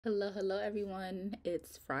Hello everyone.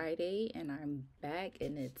 It's Friday and I'm back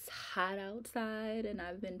and it's hot outside and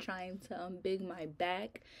I've been trying to unbig my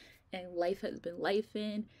back and life has been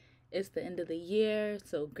lifing. It's the end of the year,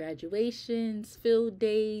 so graduations, field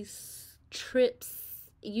days, trips,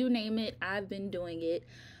 you name it, I've been doing it.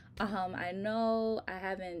 I know I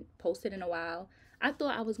haven't posted in a while. I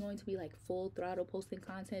thought I was going to be like full throttle posting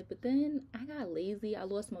content, but then I got lazy. I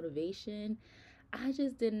lost motivation. I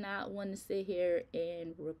just did not want to sit here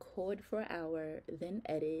and record for an hour, then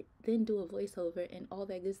edit, then do a voiceover and all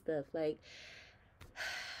that good stuff. Like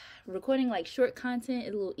recording like short content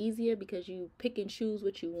is a little easier because you pick and choose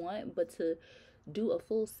what you want, but to do a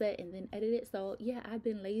full set and then edit it. So yeah, I've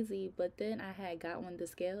been lazy, but then I had got on the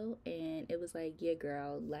scale and it was like, yeah,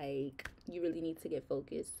 girl, like you really need to get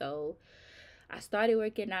focused. So I started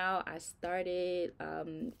working out. I started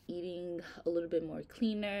eating a little bit more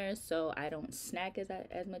cleaner, so I don't snack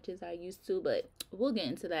as much as I used to. But we'll get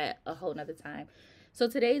into that a whole nother time. So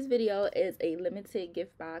today's video is a limited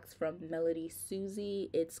gift box from Melody Susie.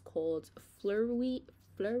 It's called Fleurwee.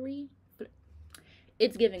 Flurry.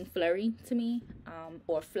 It's giving flurry to me,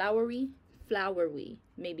 or flowery,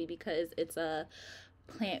 maybe because it's a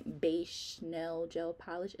plant-based nail gel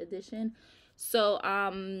polish edition. So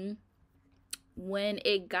when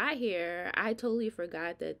it got here, I totally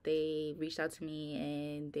forgot that they reached out to me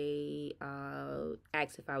and they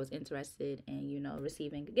asked if I was interested in,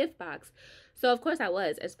 receiving a gift box. So, of course, I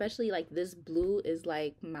was, especially like this blue is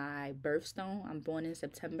like my birthstone. I'm born in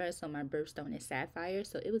September, so my birthstone is sapphire.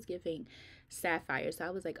 So, it was giving sapphire. So, I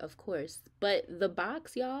was like, of course. But the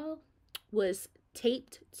box, y'all, was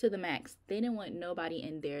taped to the max. They didn't want nobody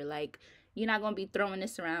in there. Like, you're not going to be throwing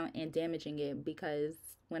this around and damaging it because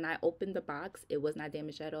when I opened the box, it was not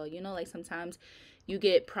damaged at all. Like sometimes you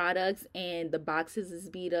get products and the boxes is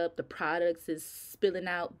beat up, the products is spilling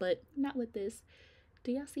out, but not with this.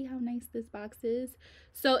 Do y'all see how nice this box is?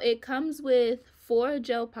 So it comes with 4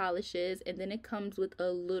 gel polishes and then it comes with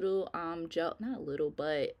a little gel, not a little,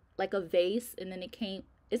 but like a vase, and then it came,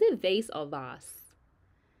 is it vase or vase?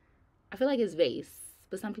 I feel like it's vase,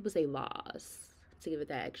 but some people say vase to give it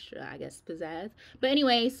that extra, I guess, pizzazz. But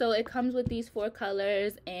anyway, so it comes with these 4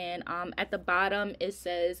 colors, and at the bottom it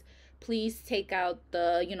says, please take out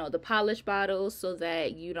the polish bottles so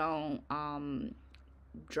that you don't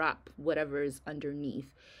drop whatever's underneath.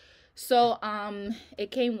 So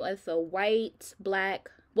it came with a white,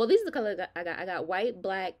 black. Well, these are the colors I got. I got white,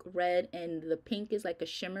 black, red, and the pink is like a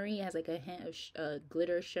shimmery. It has like a hint of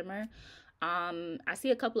glitter shimmer. I see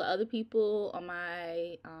a couple of other people on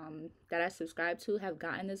my that I subscribe to have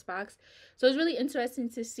gotten this box, so it's really interesting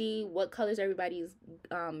to see what colors everybody's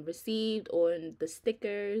received on the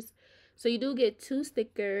stickers. So you do get 2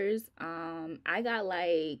 stickers. I got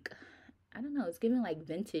like, I don't know, it's giving like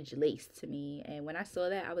vintage lace to me, and when I saw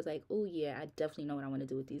that, I was like, oh yeah, I definitely know what I want to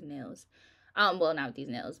do with these nails. Well, not with these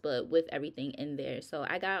nails, but with everything in there. So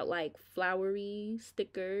I got like flowery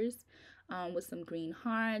stickers with some green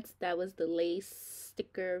hearts. That was the lace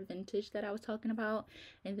sticker vintage that I was talking about.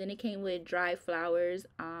 And then it came with dry flowers.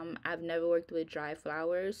 I've never worked with dry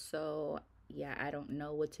flowers, so yeah, I don't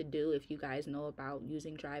know what to do. If you guys know about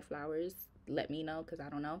using dry flowers, let me know because I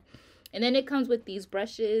don't know. And then it comes with these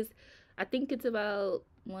brushes. I think it's about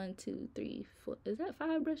 1, 2, 3, 4. Is that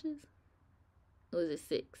 5 brushes? Or is it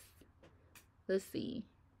 6? Let's see.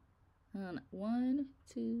 1,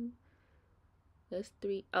 2, that's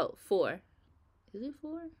 3. Oh, 4. Is it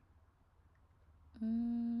 4?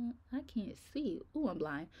 I can't see. Ooh, I'm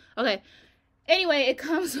blind. Okay. Anyway, it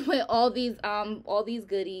comes with all these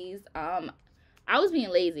goodies. I was being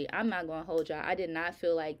lazy. I'm not gonna hold y'all. I did not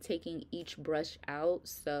feel like taking each brush out.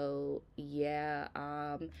 So yeah.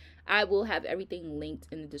 I will have everything linked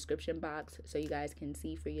in the description box so you guys can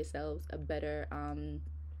see for yourselves a better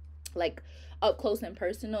like up close and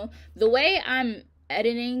personal. The way I'm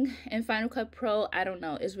editing in Final Cut Pro, I don't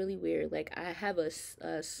know, it's really weird. Like I have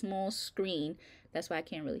a small screen, that's why I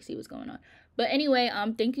can't really see what's going on. But anyway,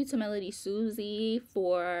 thank you to Melody Susie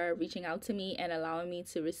for reaching out to me and allowing me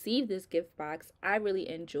to receive this gift box. I really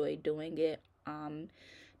enjoyed doing it.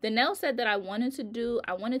 The nail set that I wanted to do,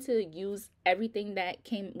 I wanted to use everything that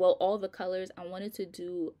came, well, all the colors. I wanted to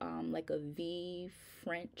do like a V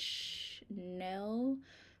French nail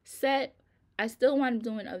set. I still wanted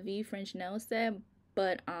doing a V French nail set,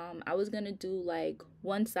 but I was gonna do like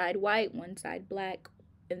one side white, one side black,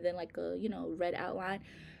 and then like a red outline.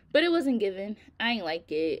 But it wasn't given. I ain't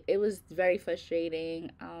like it. It was very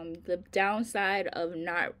frustrating. The downside of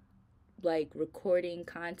not like recording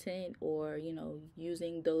content or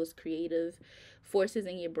using those creative forces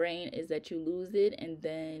in your brain is that you lose it, and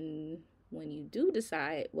then when you do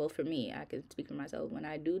decide, well, for me, I can speak for myself, when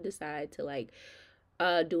I do decide to like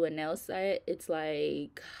do a nail set, it's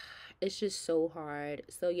like it's just so hard.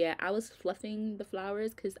 So yeah, I was fluffing the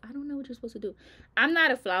flowers because I don't know what you're supposed to do. I'm not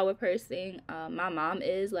a flower person. My mom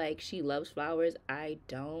is, like, she loves flowers. I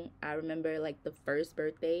don't. I remember like the first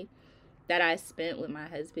birthday that I spent with my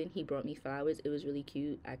husband, he brought me flowers. It was really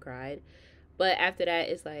cute. I cried. But after that,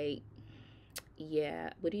 it's like, yeah,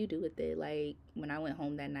 what do you do with it? Like, when I went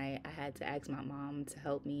home that night, I had to ask my mom to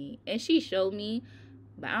help me, and she showed me,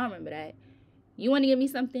 but I don't remember that. You want to give me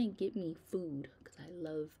something? Get me food, because I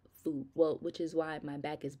love food. Well, which is why my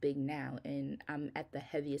back is big now, and I'm at the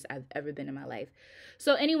heaviest I've ever been in my life.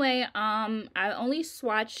 So anyway, I only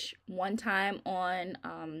swatched one time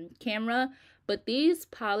on camera, but these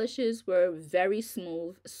polishes were very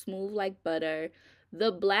smooth, smooth like butter.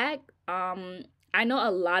 The black, I know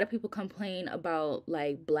a lot of people complain about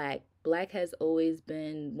like black. Black has always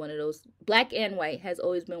been one of those, black and white has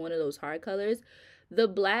always been one of those hard colors. The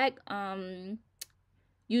black,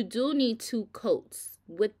 you do need two coats.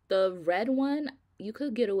 With the red one, you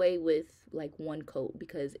could get away with like one coat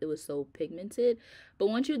because it was so pigmented. But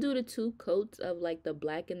once you do the two coats of like the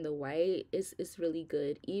black and the white, it's really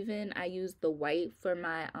good. Even I used the white for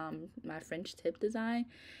my my French tip design.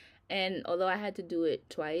 And although I had to do it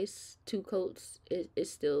twice, two coats, it's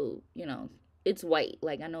still, you know, it's white.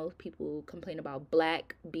 Like, I know people complain about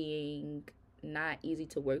black being not easy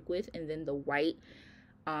to work with, and then the white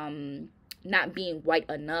um not being white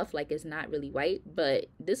enough, like it's not really white, but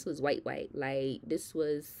this was white. Like, this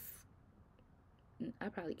was, I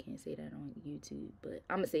probably can't say that on YouTube, but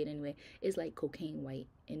I'm gonna say it anyway. It's like cocaine white.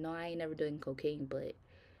 And no, I ain't never done cocaine, but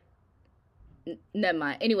never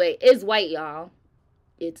mind. Anyway, it's white, y'all.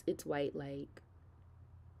 It's white, like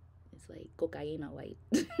it's like cocaine white.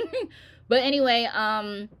 But anyway,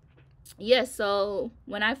 yeah, so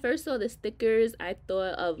when I first saw the stickers, I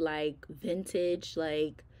thought of like vintage,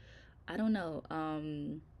 like, I don't know.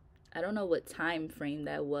 I don't know what time frame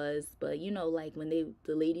that was, but you know, like when the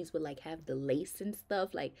ladies would like have the lace and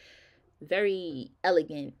stuff, like very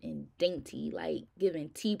elegant and dainty, like giving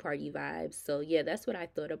tea party vibes. So yeah, that's what I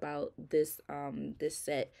thought about this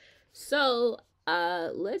set. So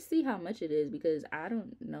let's see how much it is, because I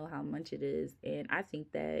don't know how much it is, and I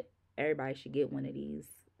think that everybody should get one of these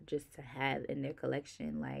just to have in their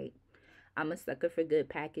collection. Like, I'm a sucker for good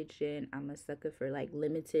packaging. I'm a sucker for like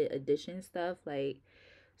limited edition stuff. Like,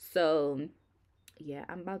 so yeah,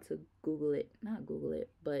 I'm about to Google it. Not Google it,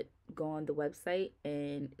 but go on the website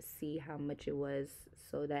and see how much it was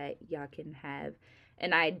so that y'all can have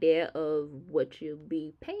an idea of what you'll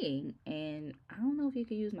be paying. And I don't know if you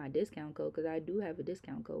can use my discount code, because I do have a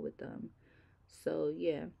discount code with them. So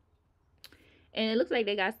yeah. And it looks like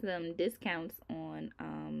they got some discounts on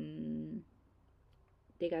on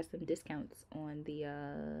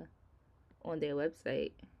their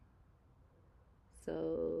website.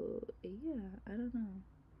 So yeah, I don't know.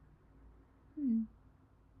 Hmm.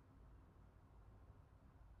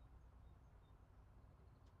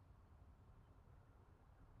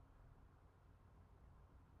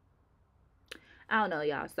 I don't know,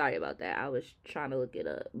 y'all. Sorry about that. I was trying to look it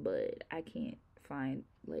up, but I can't find,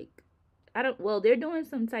 like, I don't. Well, they're doing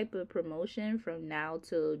some type of promotion from now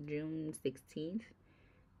till June 16th.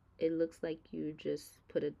 It looks like you just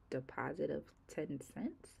put a deposit of 10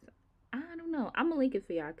 cents. I don't know. I'm gonna link it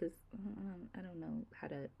for y'all because I don't know how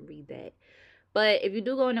to read that. But if you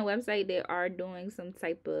do go on the website, they are doing some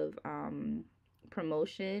type of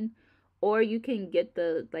promotion, or you can get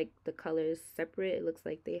the colors separate. It looks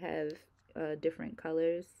like they have different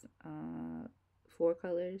colors, 4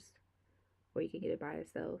 colors, or you can get it by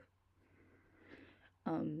itself.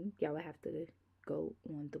 Y'all would have to go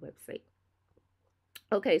on the website.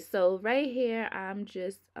 Okay, so right here I'm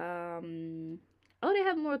just oh, they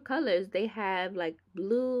have more colors. They have like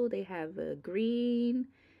blue, they have a green,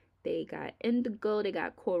 they got indigo, they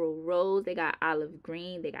got coral rose, they got olive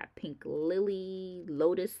green, they got pink lily,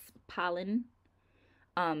 lotus pollen,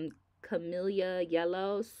 um, camellia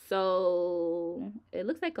yellow. So it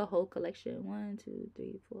looks like a whole collection. 1, 2,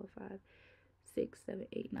 3, 4, 5, 6, 7,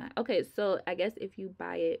 8, 9. Okay, so I guess if you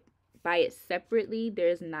buy it separately,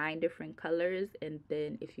 there's 9 different colors, and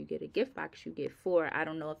then if you get a gift box, you get 4. I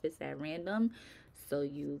don't know if it's at random, so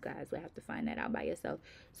you guys will have to find that out by yourself.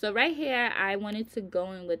 So right here, I wanted to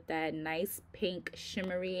go in with that nice pink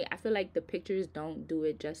shimmery. I feel like the pictures don't do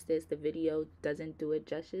it justice. The video doesn't do it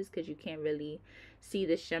justice because you can't really see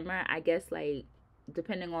the shimmer. I guess, like,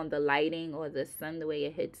 depending on the lighting or the sun, the way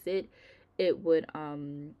it hits it, it would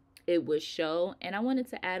show. And I wanted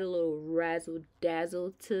to add a little razzle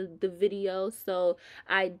dazzle to the video, so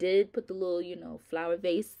I did put the little, you know, flower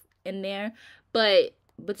vase in there. But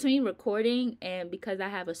between recording and because I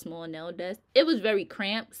have a small nail desk, it was very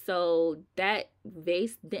cramped. So that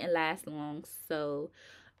vase didn't last long.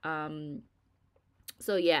 Um,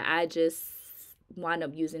 so yeah, I just wound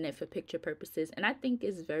up using it for picture purposes. And I think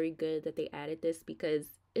it's very good that they added this because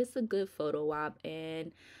it's a good photo op.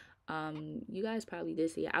 And you guys probably did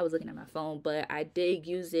see it. I was looking at my phone, but I did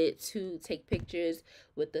use it to take pictures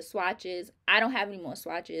with the swatches. I don't have any more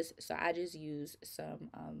swatches, so I just use some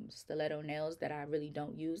stiletto nails that I really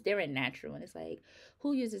don't use. They're in natural, and it's like,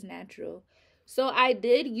 who uses natural? So I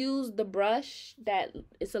did use the brush that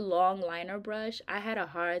it's a long liner brush. I had a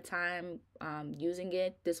hard time using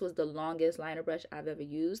it. This was the longest liner brush I've ever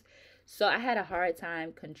used. So I had a hard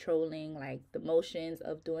time controlling like the motions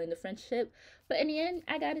of doing the French tip. But in the end,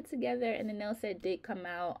 I got it together and the nail set did come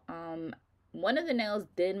out. One of the nails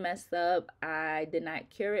did mess up. I did not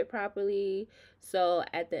cure it properly. So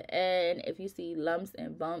at the end, if you see lumps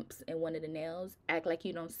and bumps in one of the nails, act like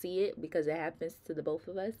you don't see it because it happens to the both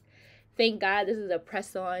of us. Thank God this is a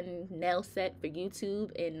press-on nail set for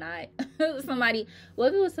YouTube and not somebody. Well,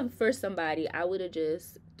 if it was for somebody, I would have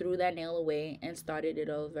just threw that nail away and started it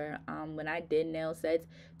over. When I did nail sets,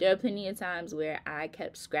 there are plenty of times where I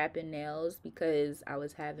kept scrapping nails because I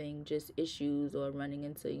was having just issues or running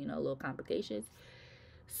into, little complications.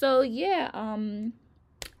 So yeah, I'm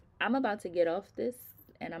about to get off this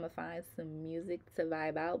and I'm gonna find some music to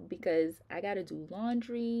vibe out because I gotta do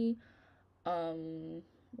laundry.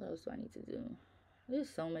 What else do I need to do? There's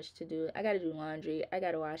so much to do. I gotta do laundry. I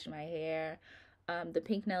gotta wash my hair. The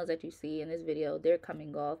pink nails that you see in this video, they're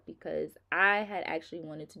coming off because I had actually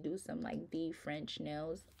wanted to do some like V French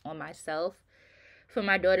nails on myself for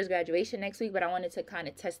my daughter's graduation next week, but I wanted to kind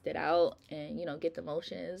of test it out and, get the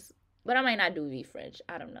motions. But I might not do V French.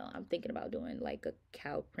 I don't know. I'm thinking about doing like a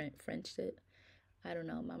cow print French tip. I don't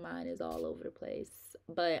know. My mind is all over the place.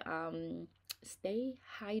 But stay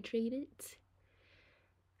hydrated.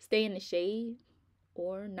 Stay in the shade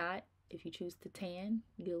or not if you choose to tan.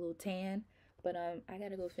 Get a little tan. But I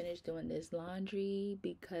gotta go finish doing this laundry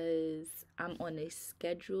because I'm on a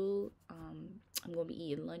schedule. I'm gonna be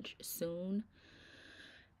eating lunch soon.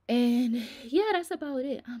 And yeah, that's about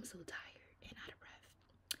it. I'm so tired and out of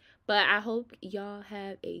breath. But I hope y'all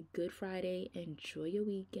have a good Friday. Enjoy your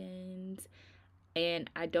weekends. And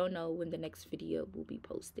I don't know when the next video will be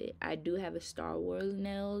posted. I do have a Star Wars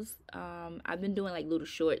nails. I've been doing like little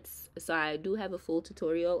shorts. So I do have a full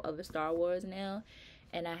tutorial of a Star Wars nail.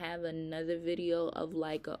 And I have another video of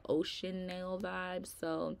like a ocean nail vibe.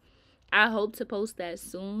 So I hope to post that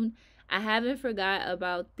soon. I haven't forgot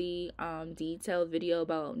about the detailed video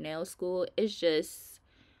about nail school. It's just,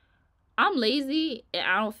 I'm lazy and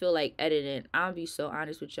I don't feel like editing. I'll be so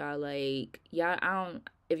honest with y'all. Like,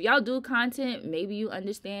 if y'all do content, maybe you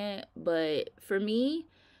understand. But for me,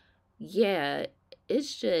 yeah,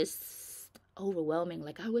 it's just overwhelming.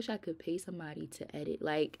 Like, I wish I could pay somebody to edit.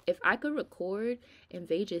 Like, if I could record and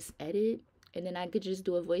they just edit and then I could just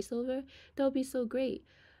do a voiceover, that would be so great.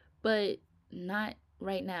 But not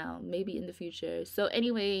right now, maybe in the future. So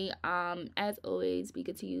anyway, as always, be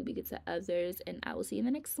good to you, be good to others, and I will see you in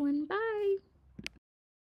the next one. Bye.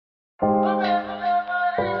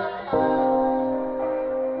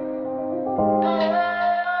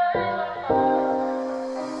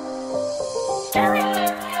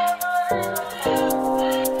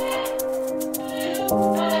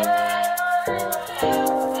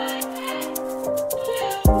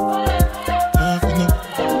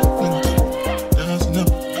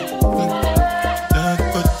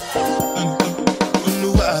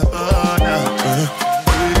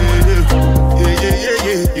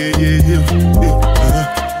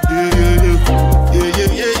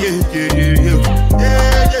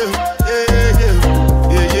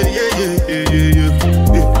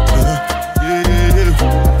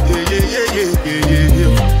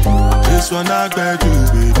 One I beg you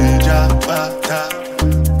with the jabata.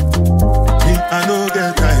 Me, I no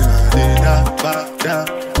get time, I did jabata.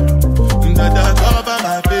 That cover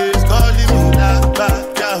my face, calling me that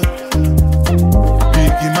bata.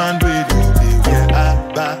 Biggie man, we don't be where I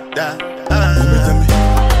bata. Tell me,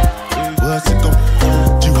 what's it come?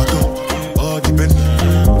 You are come, all depend.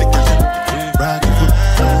 The cash, ride the foot,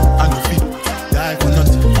 I no feet, die for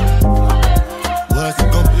nothing. What's it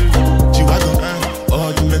come? You are come,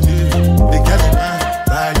 all depend.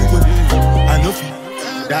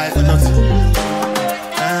 Die for nothing.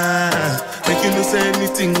 Make you no say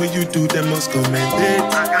anything when you do, they must commend it.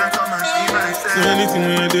 I can't come and see myself. So anything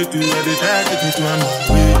when they do, they try to take me to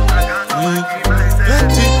another way. I can't come and see myself.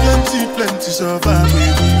 Plenty, plenty, plenty, so far we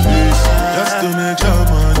face. just to make your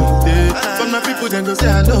money day. For my people then go say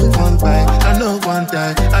I know one buy, I know one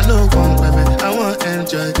die, I know one baby. I want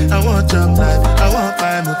enjoy, I want job life, I want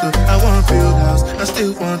buy motor, I want build house, I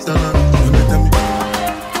still want to learn. You know tell me,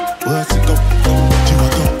 what's it go? You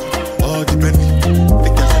want go? All the Bentley, the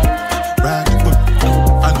gas, ride the whip,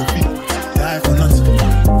 I know feet, die for nothing.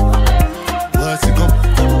 What's it go?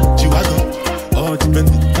 You want go? All the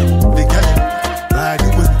Bentley, the gas, ride the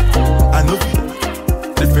whip, I know feet.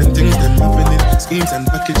 Different things that happening, schemes and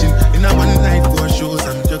packaging. In a one night for shows,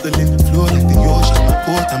 I'm juggling. Flow like the ocean, my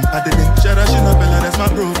port, I'm paddling. Shout out, Bella, that's my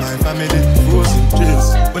bro, my family. Frozen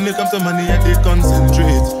dreams. When it comes to money, I did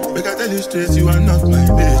concentrate. Make I tell you straight, you are not my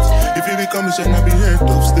mate. If you become a I be head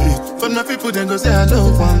of state. For my people, then go say, I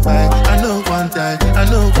know one buy, I know one die, I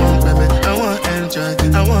know one baby. I want enjoy,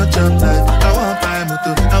 I want job life, I want buy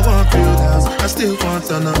motor, I want build house, I still want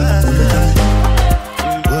to know.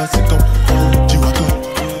 What's it go? You are go.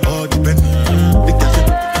 All the Bentley, the gas,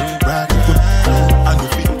 ride the whip, I know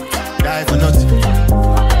feet, die for nothing.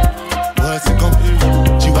 What's it gon' be?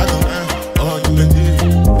 You are go. All the Bentley,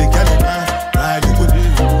 the gas, ride the whip,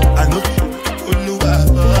 I know feet. Oluwa,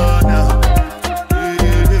 oh now.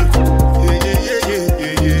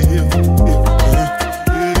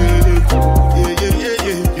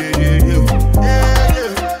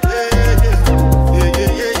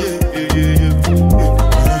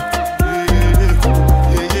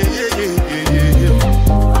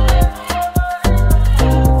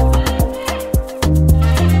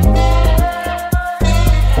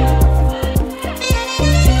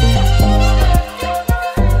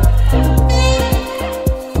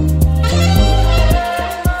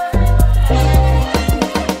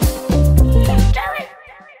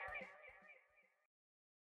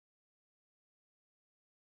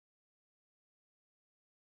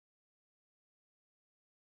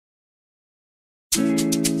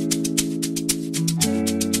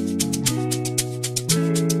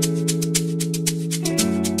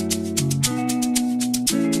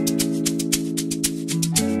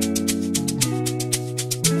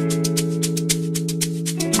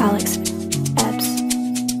 Alex Epps.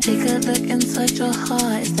 Take a look inside your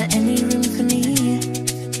heart. Is there any room for me?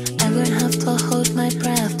 I won't have to hold my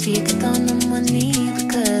breath till you get down on one knee.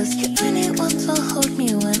 Because you only want to hold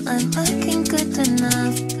me when I'm looking good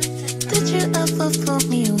enough. Did you ever fool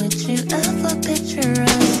me